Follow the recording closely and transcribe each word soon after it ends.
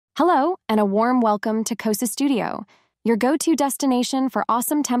Hello, and a warm welcome to Kosa Studio, your go-to destination for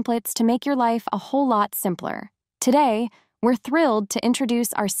awesome templates to make your life a whole lot simpler. Today, we're thrilled to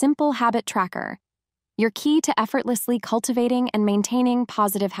introduce our Simple Habit Tracker, your key to effortlessly cultivating and maintaining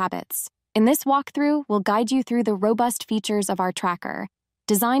positive habits. In this walkthrough, we'll guide you through the robust features of our tracker,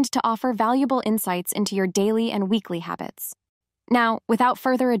 designed to offer valuable insights into your daily and weekly habits. Now, without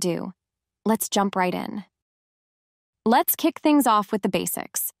further ado, let's jump right in. Let's kick things off with the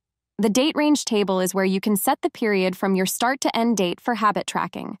basics. The date range table is where you can set the period from your start to end date for habit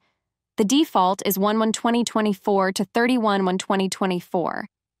tracking. The default is 1/1/2024 to 31/1/2024.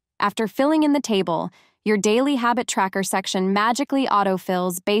 After filling in the table, your daily habit tracker section magically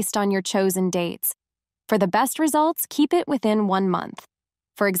autofills based on your chosen dates. For the best results, keep it within 1 month.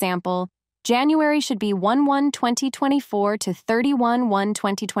 For example, January should be 1/1/2024 to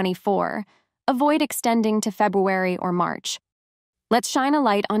 31/1/2024. Avoid extending to February or March. Let's shine a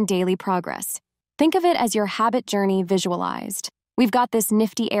light on daily progress. Think of it as your habit journey visualized. We've got this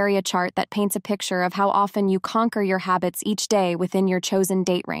nifty area chart that paints a picture of how often you conquer your habits each day within your chosen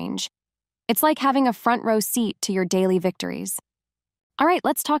date range. It's like having a front row seat to your daily victories. All right,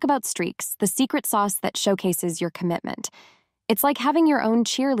 let's talk about streaks, the secret sauce that showcases your commitment. It's like having your own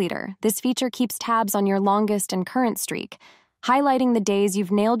cheerleader. This feature keeps tabs on your longest and current streak, highlighting the days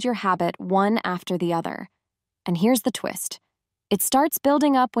you've nailed your habit one after the other. And here's the twist. It starts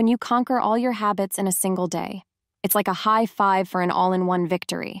building up when you conquer all your habits in a single day. It's like a high five for an all-in-one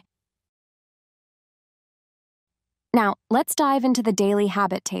victory. Now, let's dive into the daily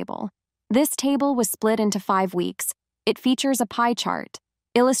habit table. This table was split into 5 weeks. It features a pie chart,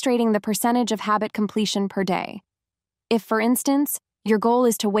 illustrating the percentage of habit completion per day. If, for instance, your goal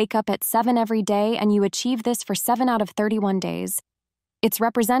is to wake up at 7 every day and you achieve this for 7 out of 31 days, it's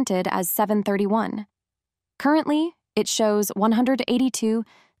represented as 731. Currently, it shows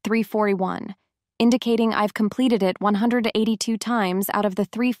 182,341, indicating I've completed it 182 times out of the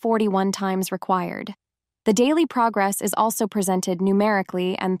 341 times required. The daily progress is also presented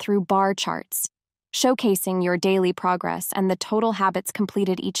numerically and through bar charts, showcasing your daily progress and the total habits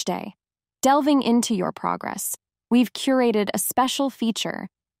completed each day. Delving into your progress, we've curated a special feature,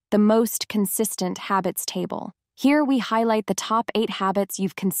 the Most Consistent Habits table. Here we highlight the top 8 habits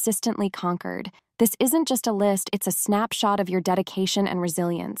you've consistently conquered. This isn't just a list, it's a snapshot of your dedication and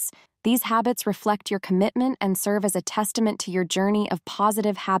resilience. These habits reflect your commitment and serve as a testament to your journey of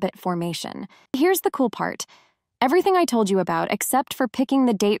positive habit formation. Here's the cool part. Everything I told you about, except for picking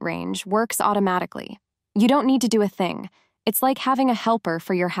the date range, works automatically. You don't need to do a thing. It's like having a helper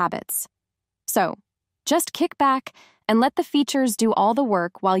for your habits. So, just kick back and let the features do all the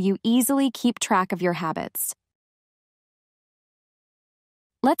work while you easily keep track of your habits.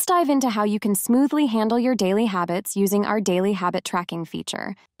 Let's dive into how you can smoothly handle your daily habits using our daily habit tracking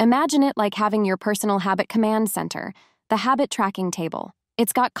feature. Imagine it like having your personal habit command center, the habit tracking table.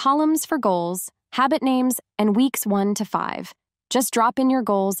 It's got columns for goals, habit names, and weeks 1 to 5. Just drop in your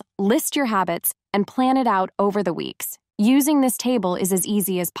goals, list your habits, and plan it out over the weeks. Using this table is as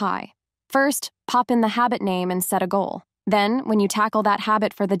easy as pie. First, pop in the habit name and set a goal. Then, when you tackle that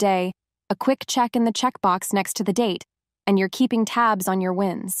habit for the day, a quick check in the checkbox next to the date, and you're keeping tabs on your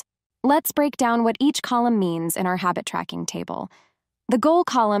wins. Let's break down what each column means in our habit tracking table. The goal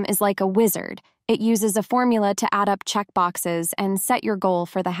column is like a wizard. It uses a formula to add up checkboxes and set your goal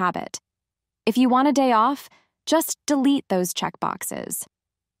for the habit. If you want a day off, just delete those checkboxes.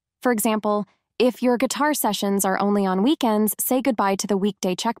 For example, if your guitar sessions are only on weekends, say goodbye to the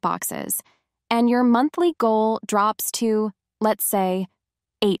weekday checkboxes, and your monthly goal drops to, let's say,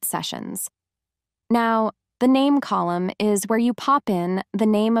 8 sessions. Now, the name column is where you pop in the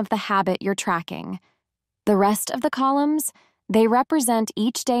name of the habit you're tracking. The rest of the columns, they represent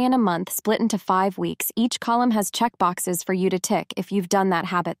each day in a month split into 5 weeks. Each column has checkboxes for you to tick if you've done that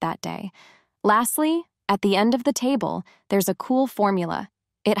habit that day. Lastly, at the end of the table, there's a cool formula.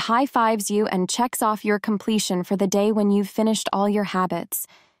 It high-fives you and checks off your completion for the day when you've finished all your habits.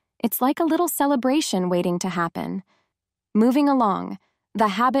 It's like a little celebration waiting to happen. Moving along, the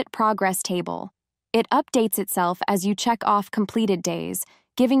habit progress table. It updates itself as you check off completed days,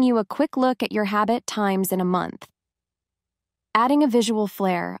 giving you a quick look at your habit times in a month. Adding a visual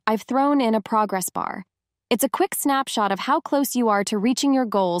flair, I've thrown in a progress bar. It's a quick snapshot of how close you are to reaching your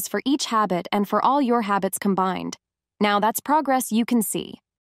goals for each habit and for all your habits combined. Now that's progress you can see.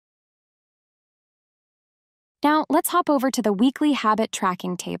 Now let's hop over to the weekly habit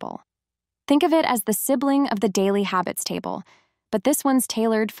tracking table. Think of it as the sibling of the daily habits table, but this one's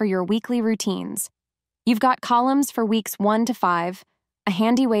tailored for your weekly routines. You've got columns for weeks 1 to 5, a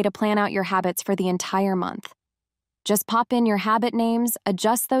handy way to plan out your habits for the entire month. Just pop in your habit names,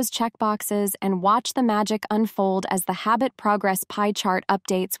 adjust those checkboxes, and watch the magic unfold as the habit progress pie chart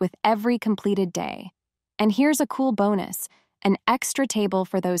updates with every completed day. And here's a cool bonus: an extra table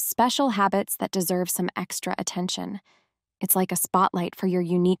for those special habits that deserve some extra attention. It's like a spotlight for your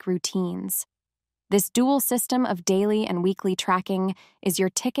unique routines. This dual system of daily and weekly tracking is your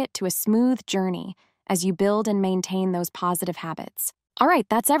ticket to a smooth journey as you build and maintain those positive habits. All right,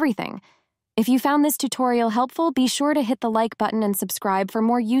 that's everything. If you found this tutorial helpful, be sure to hit the like button and subscribe for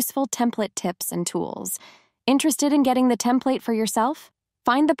more useful template tips and tools. Interested in getting the template for yourself?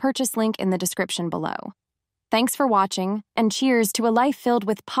 Find the purchase link in the description below. Thanks for watching, and cheers to a life filled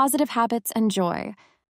with positive habits and joy.